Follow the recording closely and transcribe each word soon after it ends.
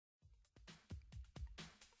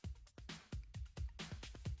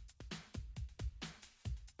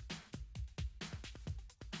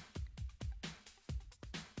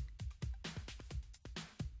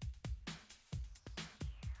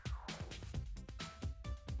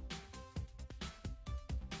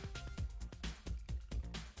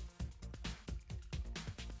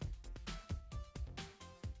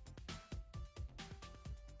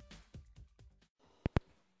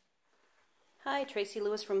Hi, Tracy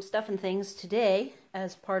Lewis from Stuff and Things. Today,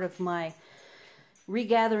 as part of my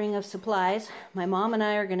regathering of supplies, my mom and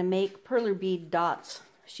I are going to make Perler bead dots.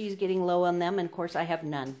 She's getting low on them, and of course I have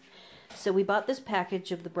none. So we bought this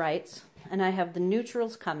package of the brights, and I have the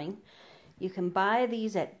neutrals coming. You can buy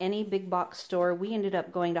these at any big box store. We ended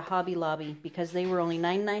up going to Hobby Lobby because they were only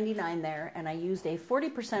 $9.99 there, and I used a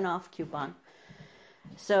 40% off coupon.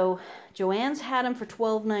 So Joann's had them for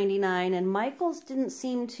 $12.99, and Michael's didn't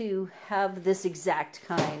seem to have this exact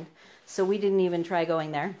kind, so we didn't even try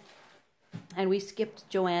going there. And we skipped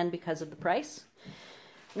Joann because of the price.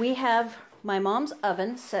 We have my mom's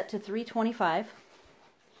oven set to 325.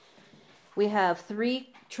 We have 3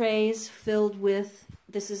 trays filled with,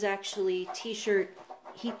 this is actually t-shirt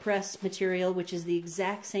heat press material, which is the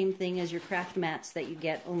exact same thing as your craft mats that you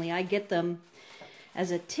get, only I get them as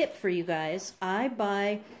a tip for you guys. I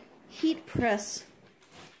buy heat press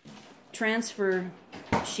transfer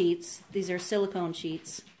sheets. These are silicone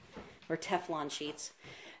sheets or Teflon sheets,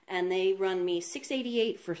 and they run me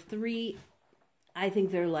 $6.88 for 3. I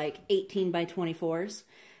think they're like 18 by 24s.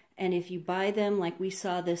 And if you buy them, like we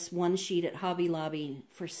saw this one sheet at Hobby Lobby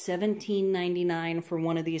for $17.99 for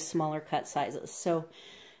one of these smaller cut sizes. So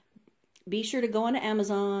be sure to go onto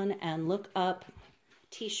Amazon and look up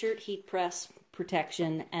t-shirt heat press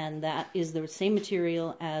protection, and that is the same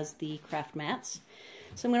material as the craft mats.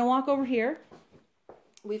 So I'm going to walk over here.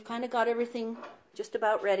 We've kind of got everything just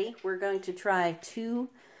about ready. We're going to try 2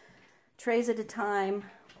 trays at a time.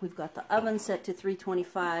 We've got the oven set to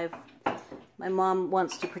 325. My mom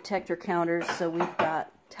wants to protect her counters, so we've got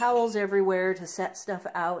towels everywhere to set stuff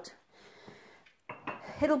out.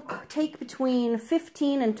 It'll take between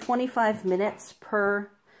 15 and 25 minutes per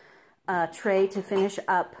tray to finish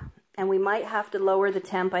up, and we might have to lower the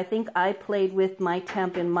temp. I think I played with my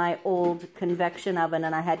temp in my old convection oven,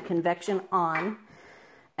 and I had convection on,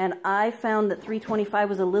 and I found that 325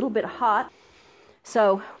 was a little bit hot.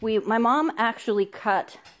 So my mom actually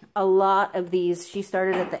cut a lot of these. She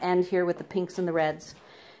started at the end here with the pinks and the reds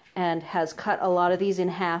and has cut a lot of these in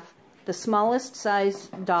half. The smallest size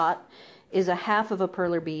dot is a half of a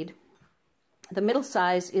perler bead. The middle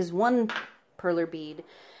size is 1 perler bead.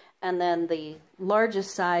 And then the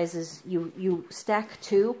largest size is you stack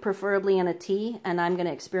 2, preferably in a T, and I'm going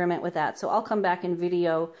to experiment with that. So I'll come back and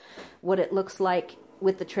video what it looks like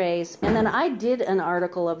with the trays. And then I did an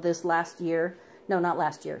article of this last year. No, not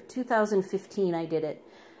last year. 2015 I did it.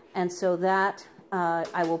 And so that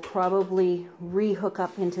I will probably re-hook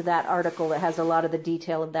up into that article that has a lot of the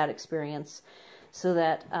detail of that experience, so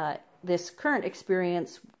that this current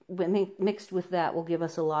experience mixed with that will give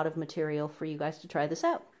us a lot of material for you guys to try this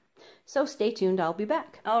out. So stay tuned, I'll be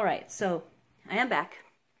back. All right, so I am back.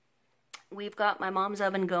 We've got my mom's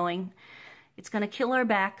oven going. It's going to kill our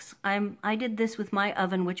backs. I did this with my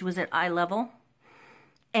oven, which was at eye level,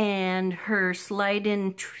 and her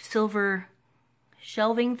slide-in silver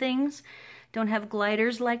shelving things don't have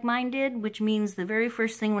gliders like mine did, which means the very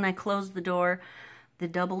first thing when I closed the door, the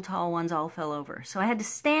double tall ones all fell over. So I had to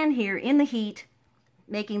stand here in the heat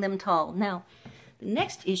making them tall. Now, the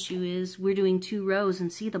next issue is we're doing 2 rows,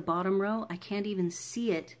 and see the bottom row? I can't even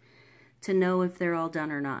see it to know if they're all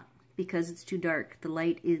done or not because it's too dark.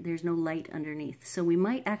 There's no light underneath. So we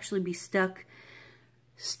might actually be stuck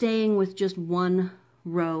staying with just 1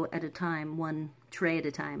 row at a time, 1 tray at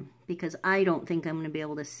a time, because I don't think I'm going to be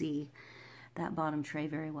able to see that bottom tray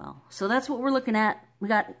very well. So that's what we're looking at. We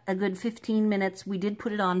got a good 15 minutes. We did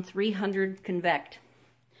put it on 300 convect.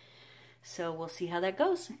 So we'll see how that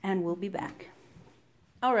goes, and we'll be back.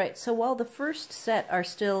 All right, so while the first set are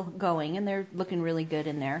still going, and they're looking really good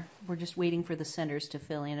in there, we're just waiting for the centers to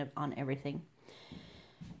fill in on everything.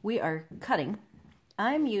 We are cutting.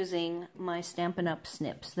 I'm using my Stampin' Up!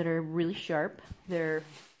 Snips that are really sharp. They're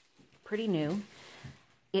pretty new.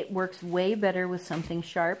 It works way better with something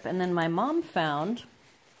sharp. And then my mom found,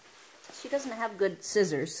 she doesn't have good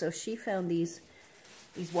scissors, so she found these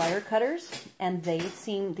wire cutters, and they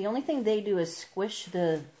seem, the only thing they do is squish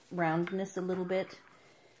the roundness a little bit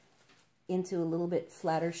into a little bit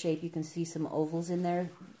flatter shape. You can see some ovals in there.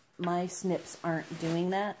 My snips aren't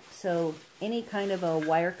doing that, so any kind of a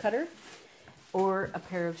wire cutter or a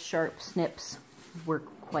pair of sharp snips work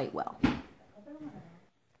quite well.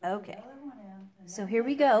 Okay, so here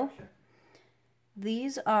we go.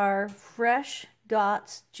 These are fresh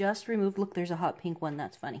dots just removed. Look, there's a hot pink one.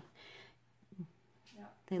 That's funny.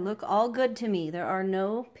 They look all good to me. There are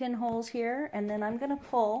no pinholes here, and then I'm going to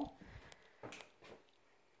pull,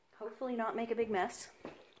 hopefully not make a big mess,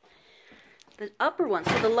 the upper one.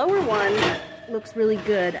 So the lower one looks really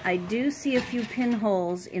good. I do see a few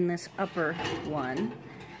pinholes in this upper one,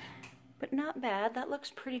 But not bad. That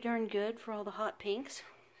looks pretty darn good for all the hot pinks.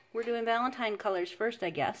 We're doing Valentine colors first,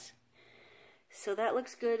 I guess. So that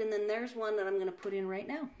looks good, and then there's one that I'm going to put in right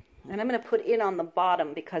now. And I'm going to put in on the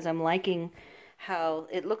bottom because I'm liking how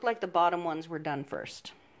it looked like the bottom ones were done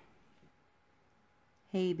first.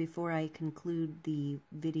 Hey, before I conclude the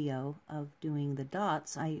video of doing the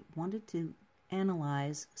dots, I wanted to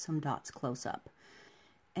analyze some dots close up.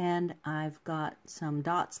 And I've got some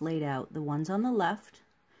dots laid out. The ones on the left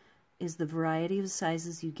is the variety of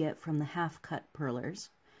sizes you get from the half-cut perlers,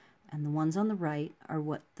 and the ones on the right are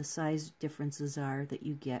what the size differences are that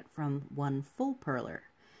you get from one full perler.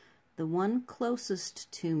 The one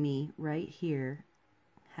closest to me right here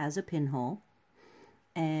has a pinhole,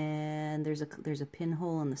 and there's a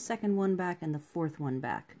pinhole on the second one back and the fourth one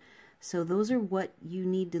back. So those are what you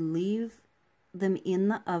need to leave them in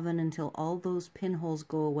the oven until all those pinholes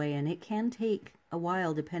go away, and it can take a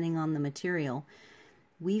while depending on the material.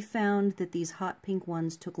 We found that these hot pink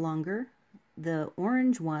ones took longer, the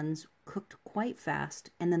orange ones cooked quite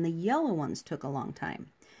fast, and then the yellow ones took a long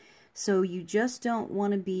time. So you just don't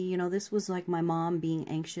want to be, you know, this was like my mom being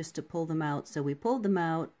anxious to pull them out, so we pulled them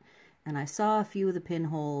out, and I saw a few of the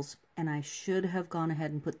pinholes, and I should have gone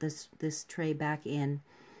ahead and put this tray back in,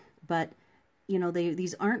 but you know,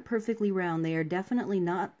 these aren't perfectly round. They are definitely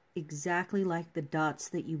not exactly like the dots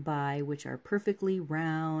that you buy, which are perfectly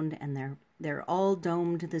round, and they're all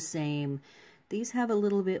domed the same. These have a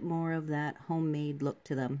little bit more of that homemade look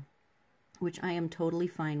to them, which I am totally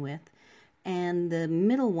fine with. And the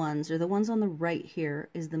middle ones, or the ones on the right here,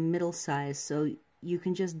 is the middle size, so you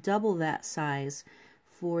can just double that size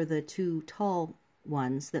for the two tall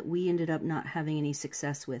ones that we ended up not having any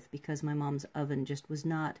success with because my mom's oven just was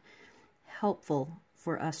not helpful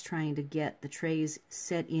for us trying to get the trays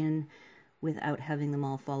set in without having them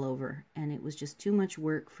all fall over, and it was just too much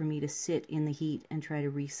work for me to sit in the heat and try to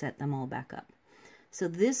reset them all back up. So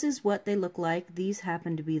this is what they look like. These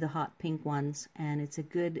happen to be the hot pink ones, and it's a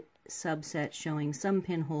good subset showing some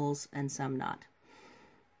pinholes and some not.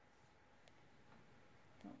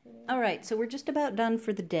 Alright, so we're just about done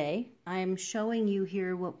for the day. I'm showing you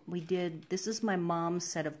here what we did. This is my mom's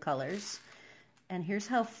set of colors, and here's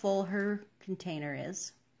how full her container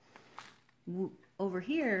is. Over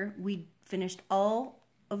here, we finished all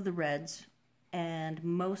of the reds and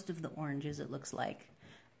most of the oranges, it looks like.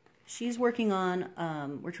 She's working on,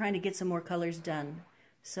 we're trying to get some more colors done.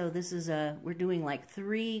 So this is we're doing like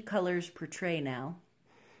 3 colors per tray now.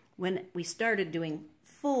 When we started doing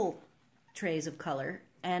full trays of color,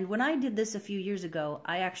 and when I did this a few years ago,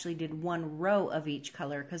 I actually did 1 row of each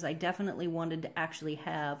color because I definitely wanted to actually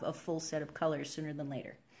have a full set of colors sooner than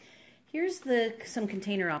later. Here's some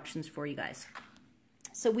container options for you guys.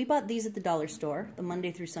 So we bought these at the dollar store, the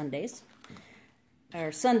Monday through Sundays,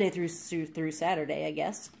 or Sunday through Saturday, I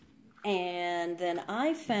guess. And then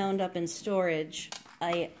I found up in storage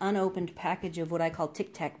an unopened package of what I call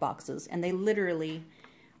Tic Tac boxes, and they literally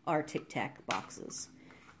are Tic Tac boxes.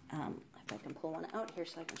 If I can pull one out here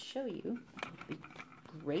so I can show you, that would be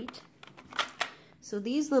great. So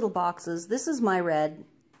these little boxes, this is my red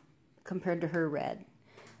compared to her red.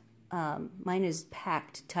 Mine is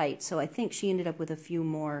packed tight, so I think she ended up with a few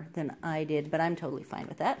more than I did, but I'm totally fine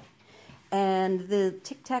with that. And the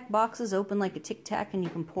Tic Tac boxes open like a Tic Tac, and you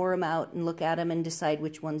can pour them out and look at them and decide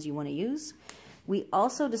which ones you want to use. We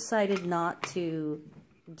also decided not to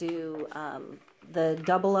do the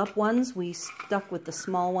double up ones. We stuck with the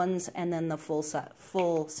small ones and then the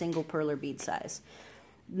full single perler bead size.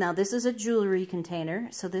 Now this is a jewelry container,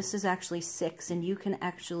 so this is actually 6, and you can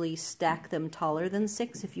actually stack them taller than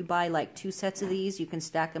 6. If you buy like 2 sets of these, you can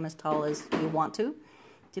stack them as tall as you want to,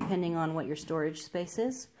 depending on what your storage space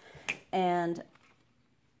is. And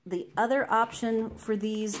the other option for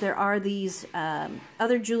these, there are these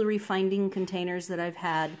other jewelry finding containers that I've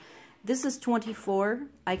had. This is 24.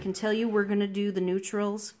 I can tell you we're going to do the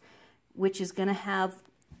neutrals, which is going to have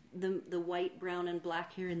the white, brown, and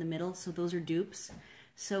black here in the middle, so those are dupes.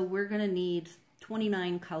 So we're going to need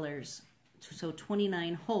 29 colors, so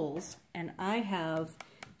 29 holes, and I have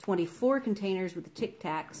 24 containers with the Tic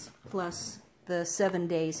Tacs plus the 7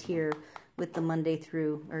 days here with the Monday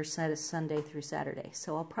through, or Sunday through Saturday.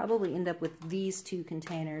 So I'll probably end up with these 2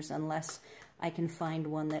 containers unless I can find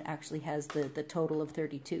one that actually has the total of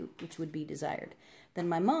 32, which would be desired. Then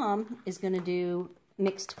my mom is going to do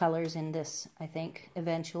mixed colors in this, I think,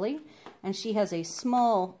 eventually, and she has a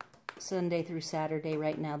small Sunday through Saturday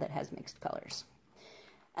right now that has mixed colors.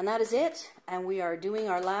 And that is it, and we are doing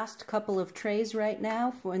our last couple of trays right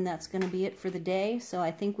now, and that's going to be it for the day. So I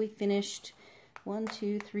think we finished 1,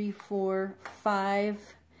 2, 3, 4,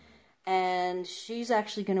 5 And she's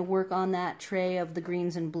actually going to work on that tray of the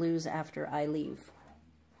greens and blues after I leave.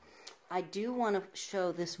 I do want to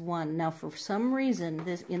show this one. Now, for some reason,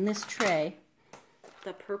 in this tray,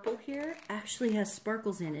 the purple here actually has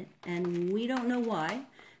sparkles in it, and we don't know why,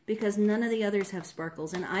 because none of the others have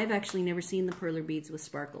sparkles, and I've actually never seen the perler beads with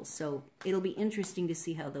sparkles, so it'll be interesting to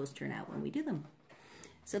see how those turn out when we do them.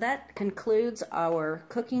 So that concludes our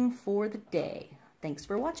cooking for the day. Thanks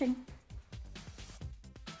for watching.